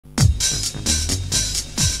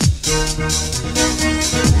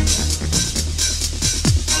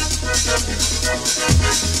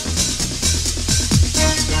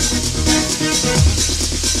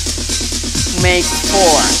Makes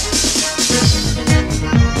 4.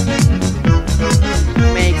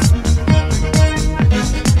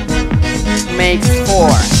 Makes 4.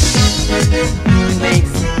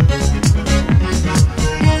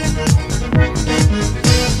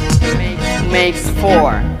 Makes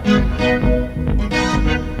 4.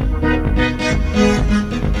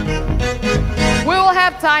 We will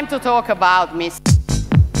have time to talk about mistakes.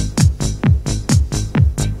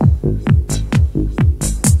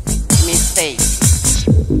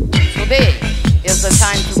 Today is the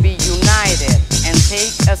time to be united and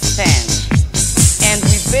take a stand. And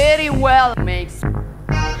we very well makes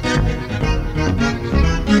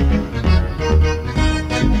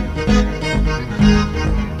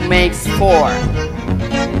makes 4.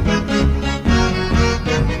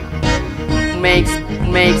 Makes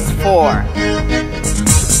 4.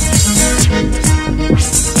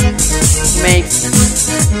 Makes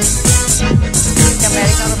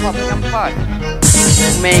American Republican Party.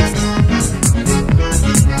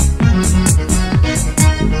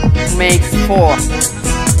 Makes 4.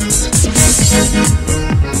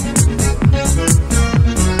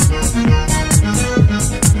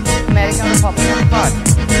 American Republican Party.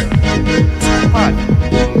 Party.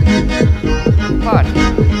 Party.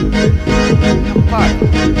 Party.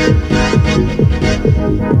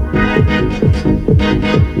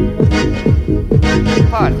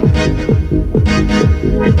 Party.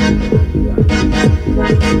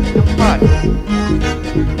 Party.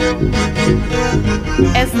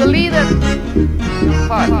 As the leader,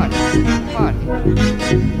 party. Party.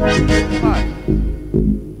 Party.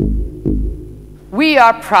 We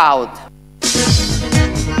are proud.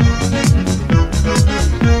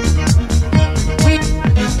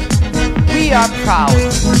 We are proud.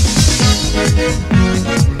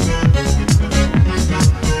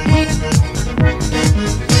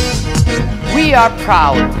 We are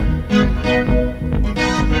proud.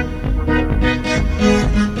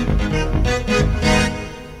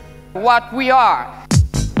 What we are.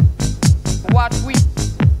 What we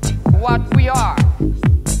are.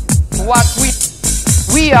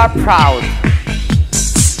 We are proud.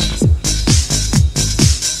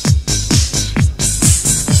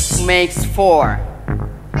 Makes 4.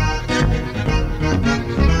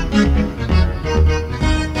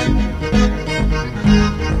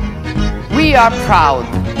 We are proud.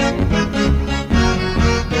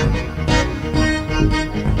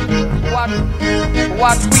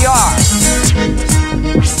 What we are.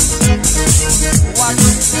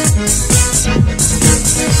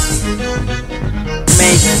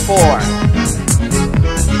 Makes 4.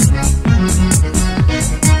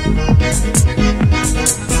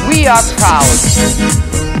 We are proud.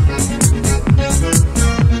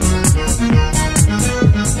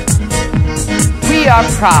 We are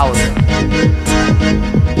proud.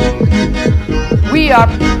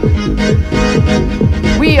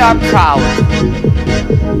 We are proud.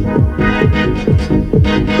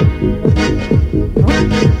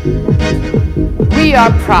 We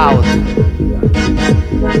are proud.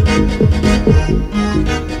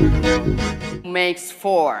 Makes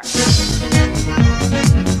 4.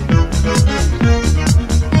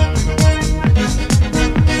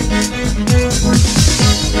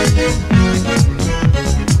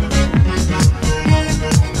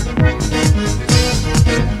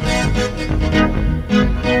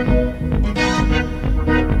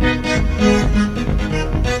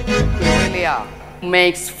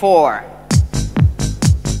 Makes 4.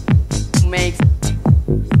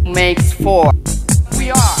 Makes 4.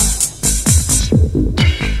 We are.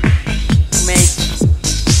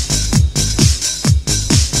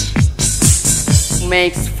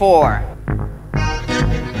 Makes 4.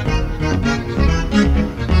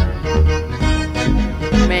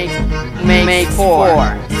 Makes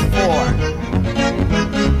 4. 4.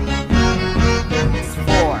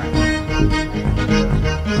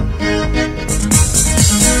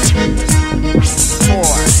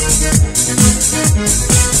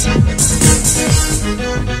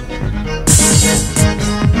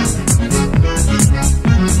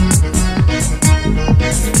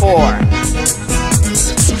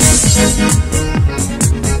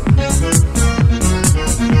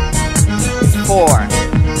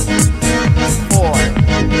 4.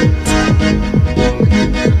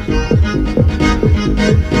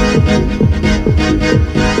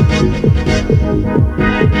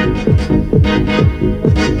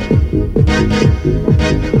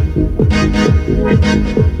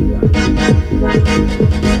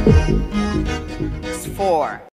 4.